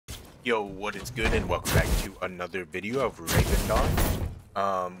Yo, what is good, and welcome back to another video of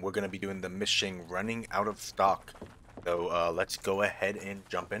Ravendawn. We're gonna be doing the mission running out of stock. So let's go ahead and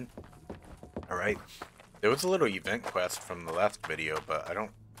jump in. Alright. There was a little event quest from the last video, but I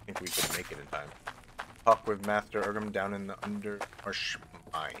don't think we could make it in time. Talk with Master Urgum down in the Undermarsh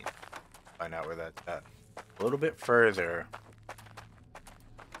mine. Find out where that's at. A little bit further.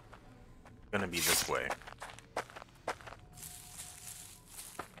 Gonna be this way.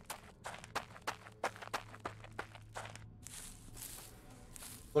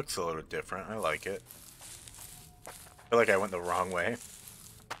 Looks a little different. I like it. I feel like I went the wrong way.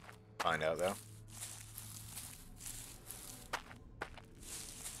 Find out though.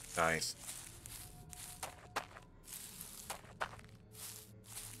 Nice.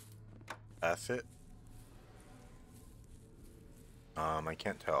 That's it. I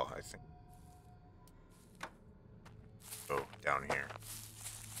can't tell. I think. Go down here.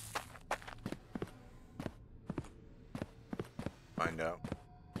 Find out.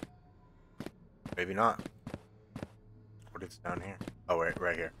 Maybe not. What is down here? Oh,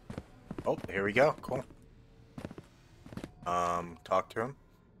 right here. Oh, here we go. Cool. Talk to him.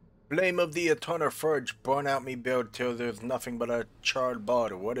 Flame of the Eternal Forge, burn out me build till there's nothing but a charred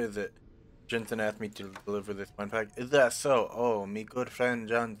body. What is it? Jensen asked me to deliver this one pack. Is that so? Oh, me good friend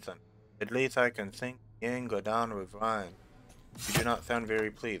Johnson. At least I can sink in, go down with wine. You do not sound very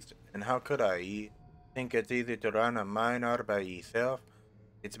pleased. And how could I? You think it's easy to run a mine out by yourself?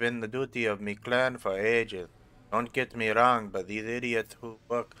 It's been the duty of me clan for ages. Don't get me wrong, but these idiots who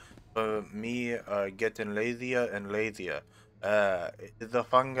work for me are getting lazier and lazier. It's the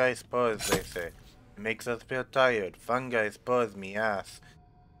fungi spores, they say. It makes us feel tired. Fungi spores me ass.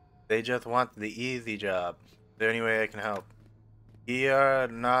 They just want the easy job. Is there any way I can help? You're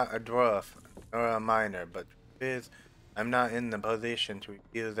not a dwarf, nor a miner, but truth is, I'm not in the position to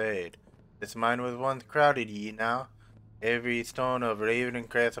refuse aid. This mine was once crowded, ye now. Every stone of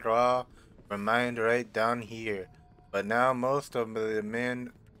Ravencrest raw were mined right down here. But now most of the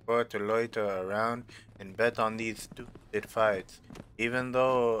men prefer to loiter around and bet on these stupid fights, even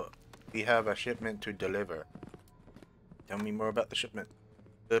though we have a shipment to deliver. Tell me more about the shipment.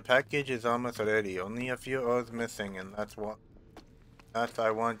 The package is almost ready, only a few ores missing, and that's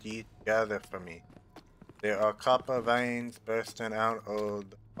I want ye to gather for me. There are copper veins bursting out of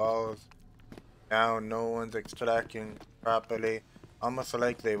the walls. Now no one's extracting properly, almost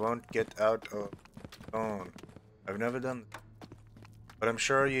like they won't get out of stone. I've never done this, but I'm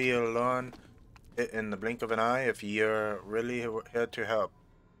sure you'll learn it in the blink of an eye if you're really here to help,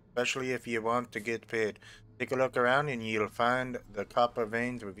 especially if you want to get paid. Take a look around and you'll find the copper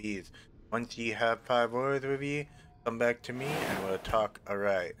veins with ease. Once you have 5 words with you, come back to me and we'll talk.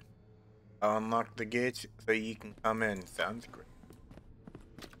 Alright. I'll unlock the gates so you can come in. Sounds great.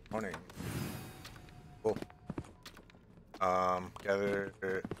 Morning. Cool. Gather...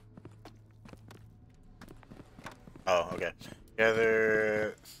 Oh, okay.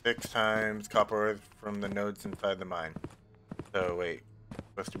 Gather 6 times copper ores from the nodes inside the mine. So, wait.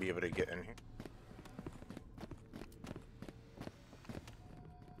 Supposed to be able to get in here?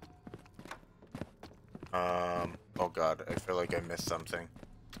 Oh god, I feel like I missed something.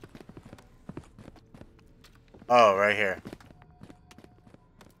 Oh, right here.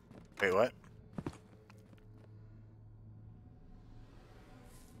 Wait, what?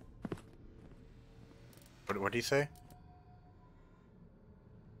 What did he say?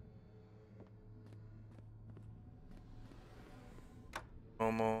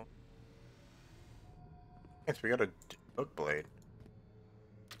 Momo. Yes, we got a hook blade.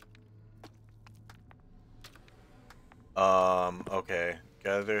 Okay.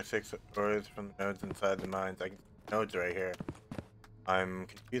 Gather 6 ores from the nodes inside the mines. I can see nodes right here. I'm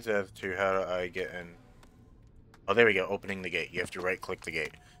confused as to how I get in. Oh, there we go. Opening the gate. You have to right-click the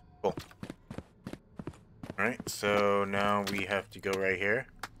gate. Cool. Alright, so now we have to go right here.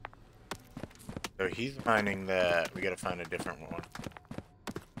 So he's mining that. We gotta find a different one.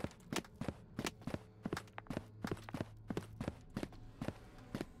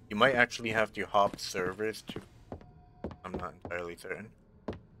 You might actually have to hop servers to... I'm not entirely certain.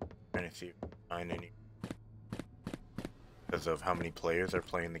 Trying to see if I can find any. Because of how many players are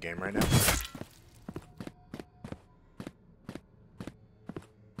playing the game right now.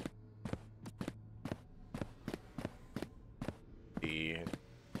 The...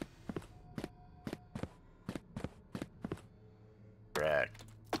 Correct.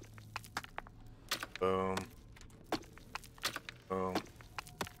 Boom. Boom.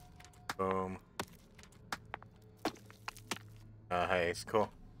 Boom. Hey, it's cool.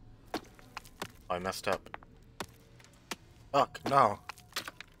 Oh, I messed up. Fuck, no.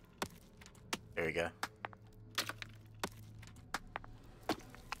 There we go.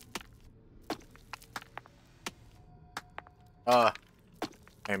 Ah,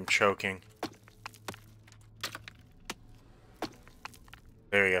 I'm choking.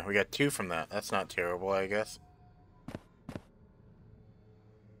 There we go. We got 2 from that. That's not terrible, I guess.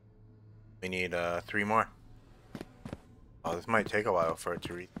 We need 3 more. Oh, this might take a while for it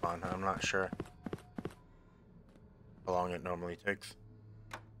to respawn. I'm not sure how long it normally takes.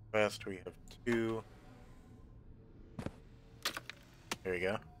 First, we have 2. There we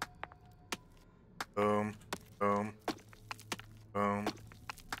go. Boom, boom, boom,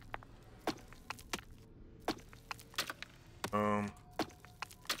 boom,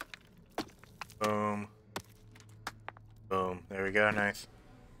 boom, boom. There we go. Nice.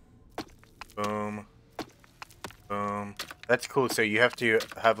 Boom, boom. That's cool. So you have to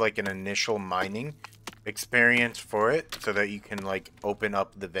have like an initial mining experience for it so that you can like open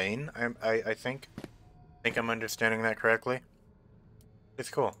up the vein. I think I'm understanding that correctly. It's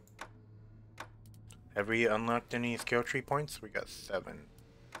cool. Have we unlocked any skill tree points? We got 7.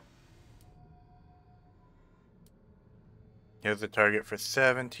 Here's the target for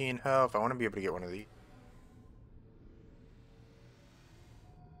 17 health. I want to be able to get one of these.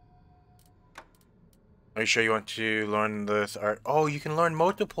 Are you sure you want to learn this art? Oh, you can learn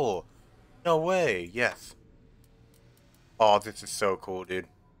multiple. No way. Yes. Oh, this is so cool, dude.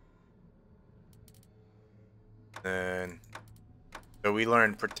 And so we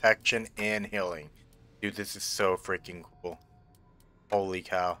learned protection and healing. Dude, this is so freaking cool. Holy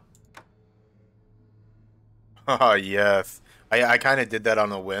cow. Oh, yes. I kind of did that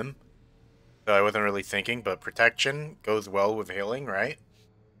on a whim. So I wasn't really thinking, but protection goes well with healing, right?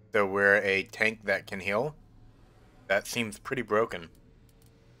 So we're a tank that can heal. That seems pretty broken.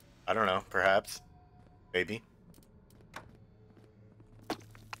 I don't know, perhaps. Maybe.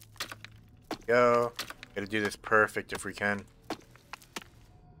 Go. Gotta do this perfect if we can.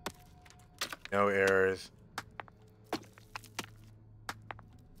 No errors.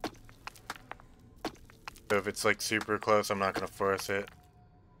 So if it's like super close, I'm not gonna force it.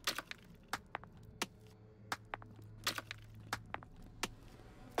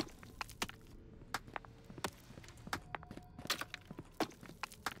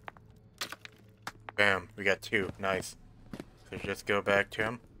 Bam, we got 2. Nice. So just go back to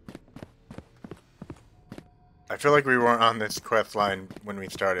him. I feel like we weren't on this quest line when we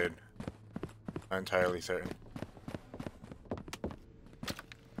started. Not entirely certain.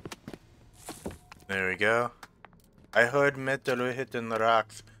 There we go. I heard metal hitting the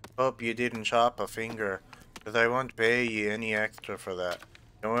rocks. Hope you didn't chop a finger, 'cause I won't pay you any extra for that.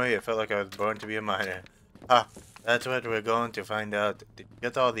 Don't worry, it felt like I was born to be a miner. Ha! That's what we're going to find out. Did you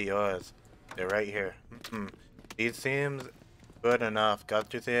get all the ores? They're right here. These seems good enough. Got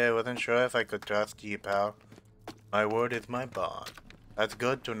to say I wasn't sure if I could trust you, pal. My word is my bond. That's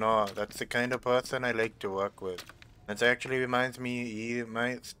good to know. That's the kind of person I like to work with. That actually reminds me you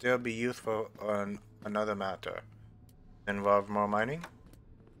might still be useful on another matter. Involve more mining?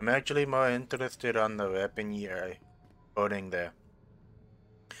 I'm actually more interested on the weapon you're holding there.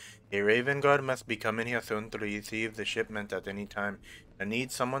 A Raven Guard must be coming here soon to receive the shipment at any time. I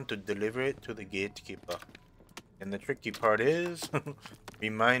need someone to deliver it to the gatekeeper. And the tricky part is,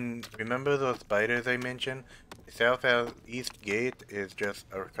 remember those spiders I mentioned? The southeast gate is just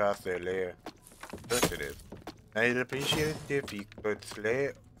across their lair. Of course it is. I'd appreciate it if you could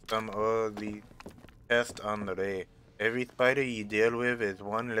slay some of the pests on the way. Every spider you deal with is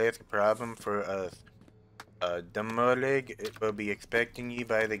one less problem for us. Dummerleg will be expecting you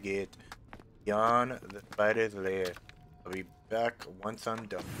by the gate, beyond the spider's lair. I'll be back once I'm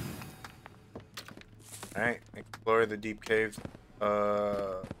done. Alright, explore the deep caves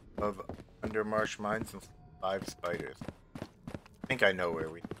of Undermarsh Mines and 5 spiders. I think I know where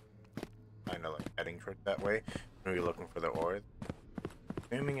we kind of like heading towards that way. When we're looking for the ores.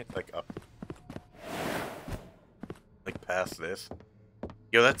 Assuming it's like up. Like past this.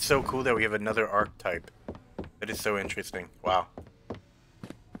 Yo, that's so cool that we have another archetype. That is so interesting. Wow.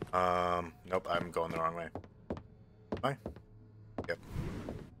 Nope, I'm going the wrong way. Am I? Yep.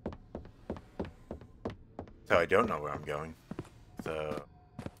 So I don't know where I'm going. So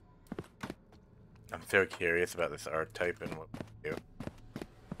I'm so curious about this archetype and what we do.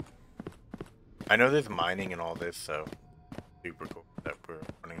 I know there's mining and all this, so super cool that we're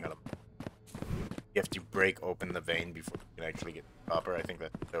running out of. You have to break open the vein before you can actually get the copper. I think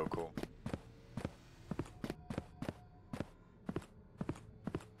that's so cool.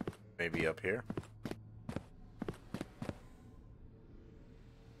 Maybe up here.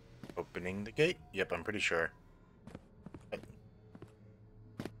 Opening the gate? Yep, I'm pretty sure.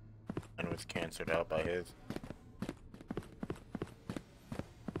 And with was canceled out by his.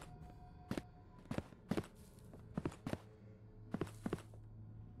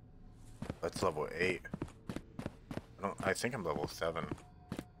 That's level 8. I think I'm level 7.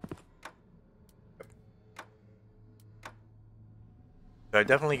 I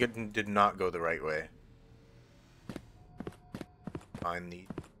definitely did not go the right way. Find the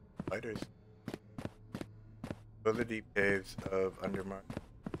spiders. Go the deep caves of Undermark.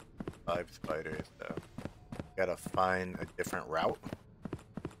 5 spiders, so gotta find a different route.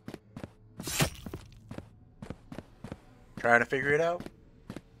 Trying to figure it out.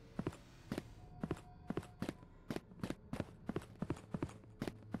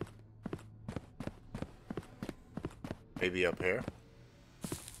 Maybe up here.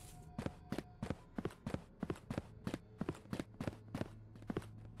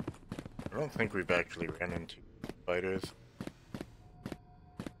 I don't think we've actually ran into spiders.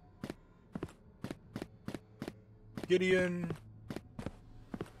 Gideon.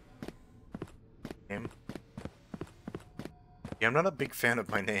 Name. Yeah, I'm not a big fan of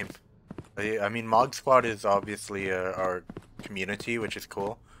my name. I mean, Mog Squad is obviously our community, which is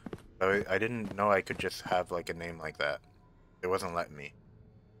cool. But I didn't know I could just have like a name like that. It wasn't letting me.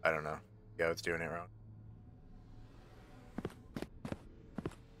 I don't know. Yeah, I was doing it wrong.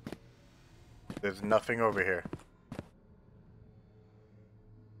 There's nothing over here.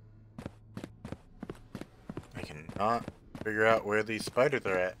 I cannot figure out where these spiders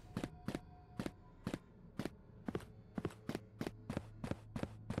are at.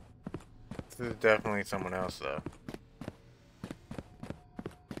 This is definitely someone else, though.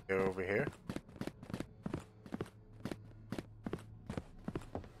 Go over here.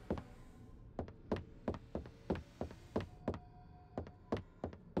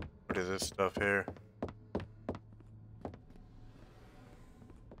 What is this stuff here?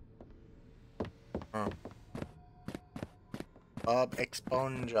 Oh. Bob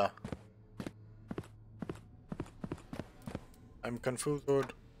Exponger. I'm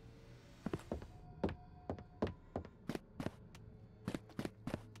confused.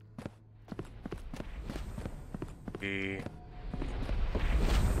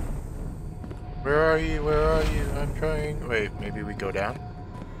 Where are you? Where are you? I'm trying. Wait, maybe we go down?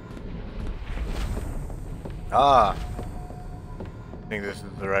 Ah! I think this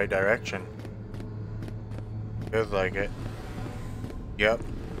is the right direction. Feels like it. Yep.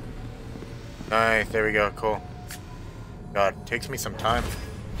 Nice, there we go, cool. God, it takes me some time.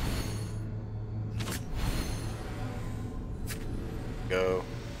 Go.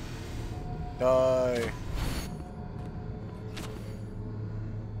 Die.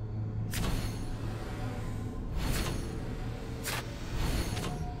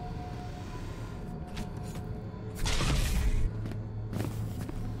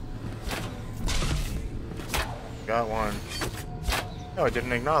 Got one. No, I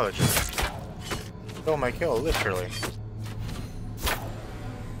didn't acknowledge it. Stole my kill, literally.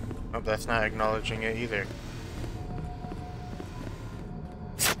 Oh, that's not acknowledging it either.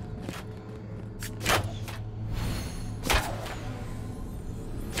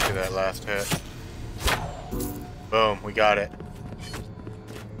 Do that last hit. Boom, we got it.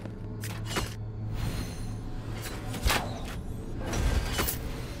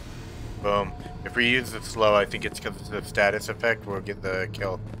 Boom. If we use it slow, I think it's because of the status effect, we'll get the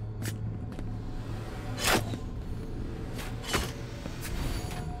kill.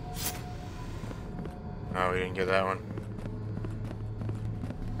 Oh, we didn't get that one.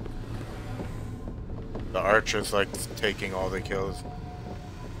 The archer's like taking all the kills.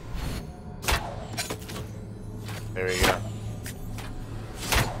 There we go.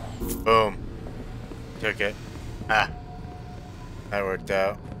 Boom. Took it. Ah. That worked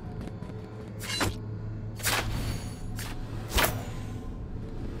out.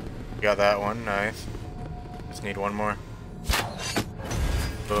 Got that one, nice. Just need one more.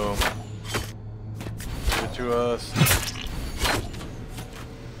 Boom. Give it to us.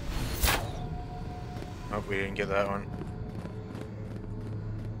 Oh, we didn't get that one.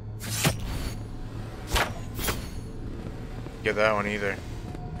 Get that one either.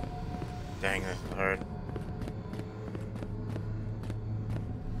 Dang, that's hard.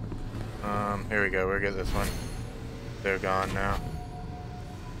 Here we go, we'll get this one. They're gone now.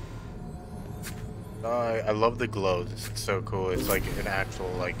 I love the glow. This is so cool. It's like an actual,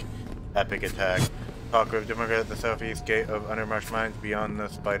 like, epic attack. Talk of Democrat at the southeast gate of Undermarsh Mines beyond the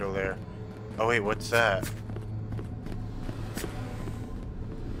spider lair. Oh wait, what's that?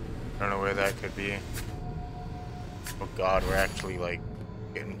 I don't know where that could be. Oh god, we're actually, like,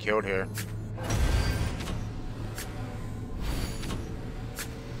 getting killed here.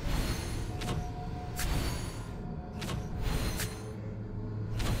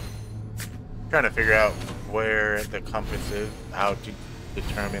 trying to figure out where the compass is, how to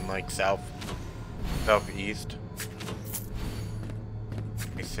determine like southeast.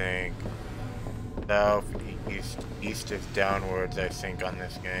 I think southeast, east is downwards, I think, on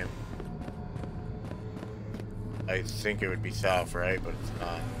this game. I think it would be south, right? But it's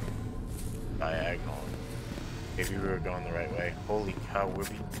not. Diagonal. Maybe we were going the right way. Holy cow, we're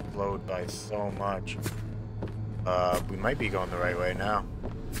being slowed by so much. We might be going the right way now.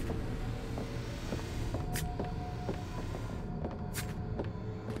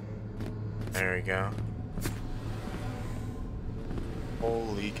 There we go.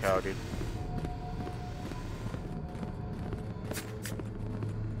 Holy cow, dude.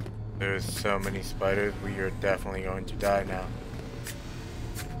 There's so many spiders, we are definitely going to die now.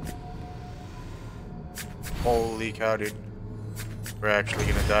 Holy cow, dude. We're actually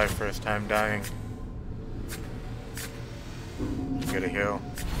gonna die first time dying. Get a heal.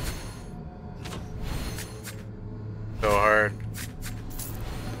 So hard.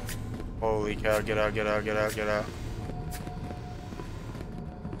 Holy cow, get out, get out, get out, get out.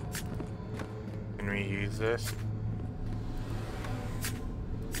 Can we use this?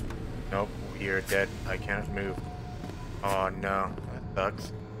 Nope, we are dead. I can't move. Oh no, that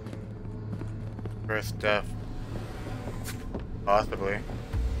sucks. First death. Possibly.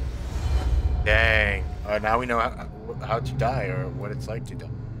 Dang. Now we know how to die, or what it's like to die.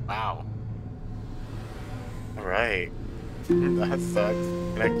 Wow. Alright. That sucks.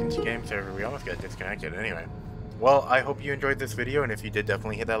 Connecting to game server. We almost got disconnected anyway. Well, I hope you enjoyed this video, and if you did,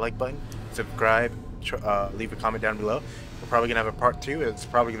 definitely hit that like button. Subscribe. Leave a comment down below. We're probably going to have a part 2. It's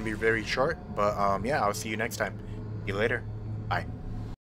probably going to be very short, but yeah, I'll see you next time. See you later.